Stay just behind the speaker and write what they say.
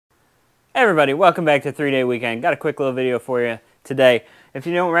Hey everybody, welcome back to 3-Day Weekend. Got a quick little video for you today. If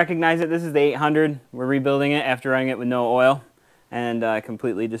you don't recognize it, this is the 800. We're rebuilding it after running it with no oil and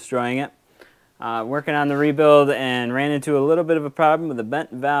completely destroying it. Working on the rebuild and ran into a little bit of a problem with a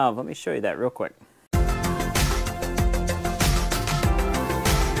bent valve. Let me show you that real quick.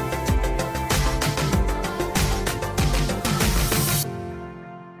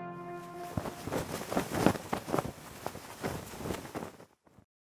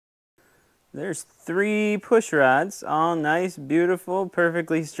 There's 3 push rods, all nice, beautiful,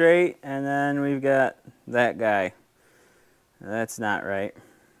 perfectly straight, and then we've got that guy. That's not right.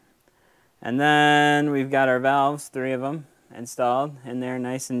 And then we've got our valves, 3 of them, installed in there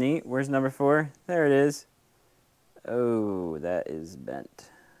nice and neat. Where's number 4? There it is. Oh, that is bent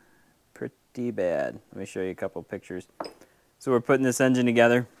pretty bad. Let me show you a couple pictures. So we're putting this engine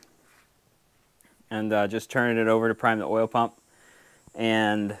together and just turning it over to prime the oil pump,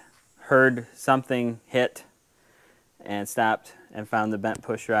 and heard something hit and stopped and found the bent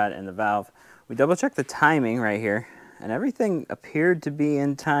push rod and the valve. We double checked the timing right here and everything appeared to be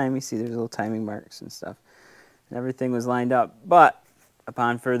in time. You see there's little timing marks and stuff, and everything was lined up, but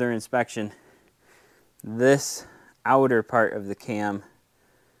upon further inspection, this outer part of the cam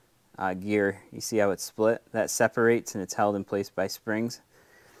gear, you see how it's split? That separates and it's held in place by springs.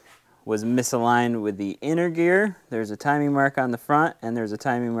 Was misaligned with the inner gear. There's a timing mark on the front and there's a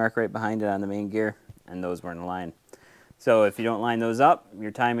timing mark right behind it on the main gear, and those weren't aligned. So if you don't line those up, your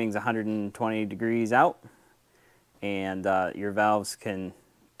timing's 120 degrees out and your valves can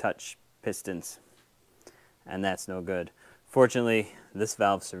touch pistons, and that's no good. Fortunately, this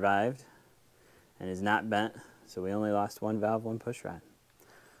valve survived and is not bent, so we only lost 1 valve, 1 push rod.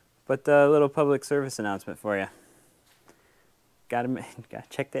 But a little public service announcement for you. Gotta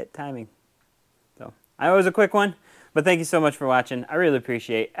check that timing. So I know it was a quick one, but thank you so much for watching. I really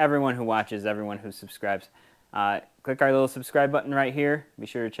appreciate everyone who watches, everyone who subscribes. Click our little subscribe button right here. Be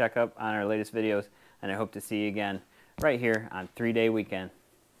sure to check up on our latest videos, and I hope to see you again right here on 3-Day Weekend.